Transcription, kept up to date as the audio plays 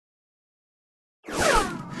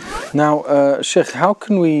Now, Sheikh, how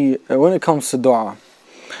can we, when it comes to dua,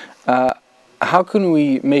 how can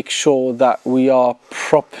we make sure that we are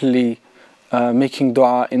properly making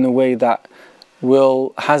dua in a way that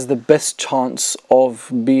has the best chance of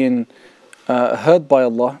being heard by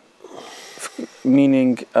Allah,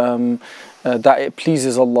 meaning that it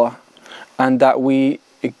pleases Allah, and that we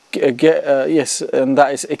get and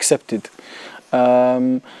that is accepted,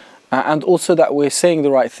 and also that we're saying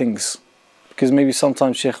the right things, because maybe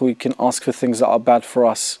sometimes, Sheikh, we can ask for things that are bad for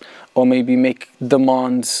us, or maybe make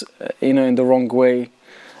demands, in the wrong way.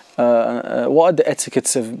 What are the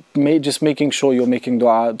etiquettes of just making sure you're making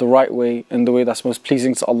dua the right way, in the way that's most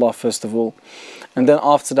pleasing to Allah first of all, and then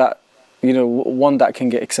after that, one that can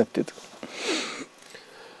get accepted?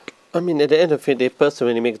 I mean, at the end of it, a person,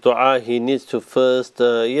 when he makes dua, he needs to first,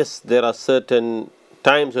 yes, there are certain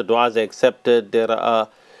times where du'as are accepted.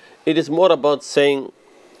 It is more about saying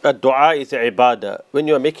a dua is a ibadah. When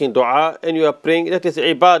you are making dua and you are praying, that is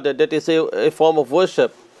ibadah, that is a form of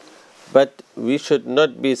worship. But we should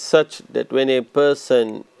not be such that when a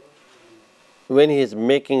person, when he is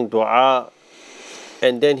making dua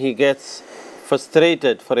and then he gets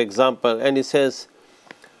frustrated, for example, and he says,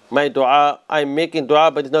 my dua, I'm making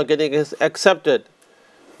dua but it's not getting accepted.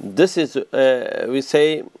 This is, we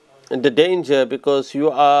say, the danger, because you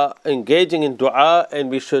are engaging in dua and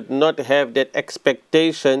we should not have that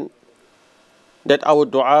expectation that our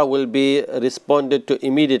dua will be responded to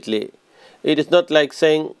immediately. It is not like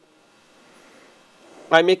saying,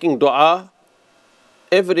 I'm making dua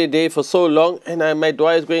every day for so long and my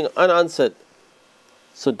dua is going unanswered.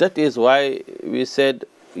 So that is why we said,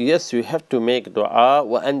 yes, you have to make dua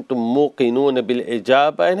wa antum muqinun bil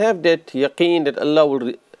ijaba, and have that yaqeen that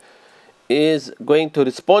Allah is going to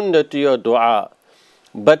respond to your dua.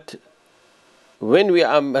 But when we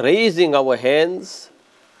are raising our hands,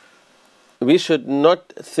 we should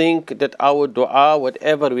not think that our dua,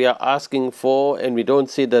 whatever we are asking for, and we don't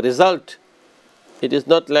see the result. It is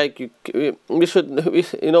not like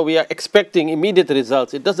we are expecting immediate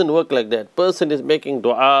results. It doesn't work like that. Person is making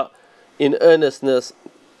dua in earnestness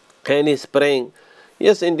and is praying.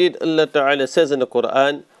 Yes, indeed, Allah Ta'ala says in the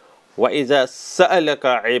Quran, وَإِذَا سَأَلَكَ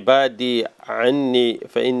عِبَادِي عَنِّي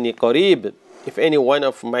فَإِنِّي قَرِيبٌ. If any one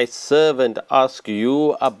of my servant asks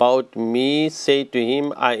you about me, say to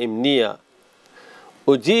him, I am near.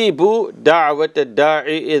 Ujibu da'wata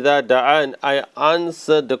da'i idha da'an. I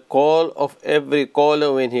answer the call of every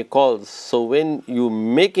caller when he calls. So when you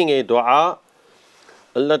making a dua,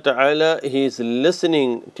 Allah Ta'ala, He is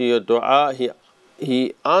listening to your dua.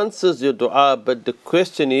 He answers your dua. But the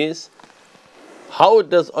question is, how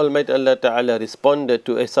does Almighty Allah Ta'ala respond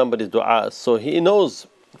to somebody's dua? So He knows.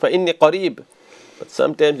 فَإِنِّي قَرِيبٌ. But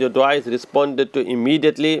sometimes your dua is responded to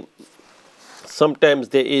immediately. Sometimes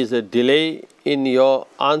there is a delay in your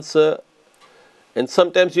answer, and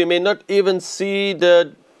sometimes you may not even see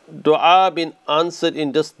the dua being answered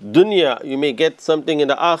in this dunya. You may get something in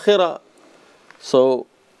the akhirah. So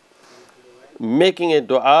making a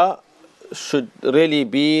dua should really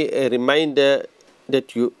be a reminder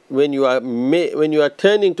that when you are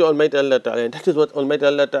turning to Almighty Allah Ta'ala, and that is what Almighty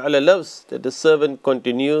Allah Ta'ala loves, that the servant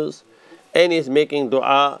continues and is making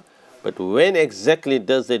dua. But when exactly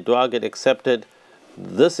does the dua get accepted?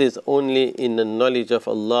 This is only in the knowledge of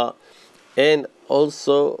Allah. And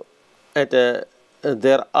also there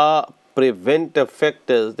are preventive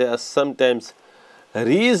factors. There are sometimes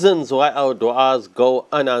reasons why our du'as go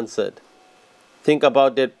unanswered. Think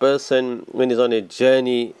about that person when he's on a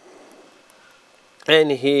journey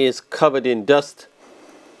and he is covered in dust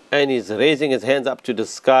and he's raising his hands up to the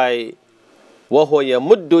sky. وَهُوَ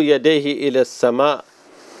يَمُدُّ يَدَيْهِ إِلَى السَّمَاءِ.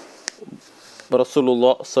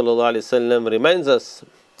 Rasulullah sallallahu alaihi wasallam reminds us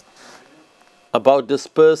about this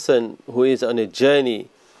person who is on a journey.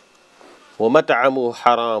 وَمَتْعَمُهُ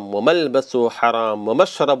حَرَامٌ وَمَلْبَسُهُ حَرَامٌ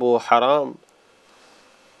وَمَشْرَبُهُ حَرَامٌ.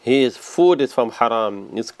 His food is from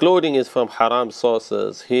haram, his clothing is from haram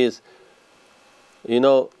sources, his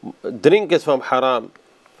drink is from haram.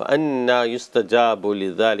 فَأَنَّا يُسْتَجَابُ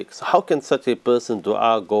لِذَلِكَ. So how can such a person's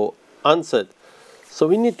dua go answered? So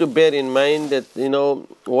we need to bear in mind that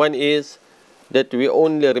one is that we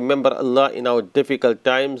only remember Allah in our difficult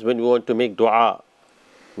times when we want to make dua.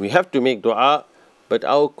 We have to make dua, but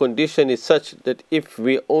our condition is such that if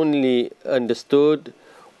we only understood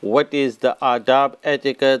what is the adab,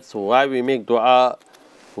 etiquettes, why we make dua,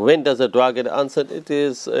 when does the dua get answered, it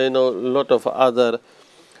is a lot of other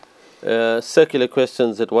circular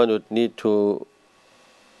questions that one would need to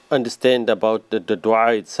understand about the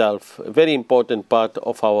dua itself. A very important part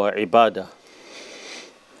of our ibadah.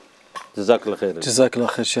 Jazakallah khair. Jazakallah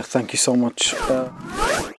khair, Sheikh. Thank you so much.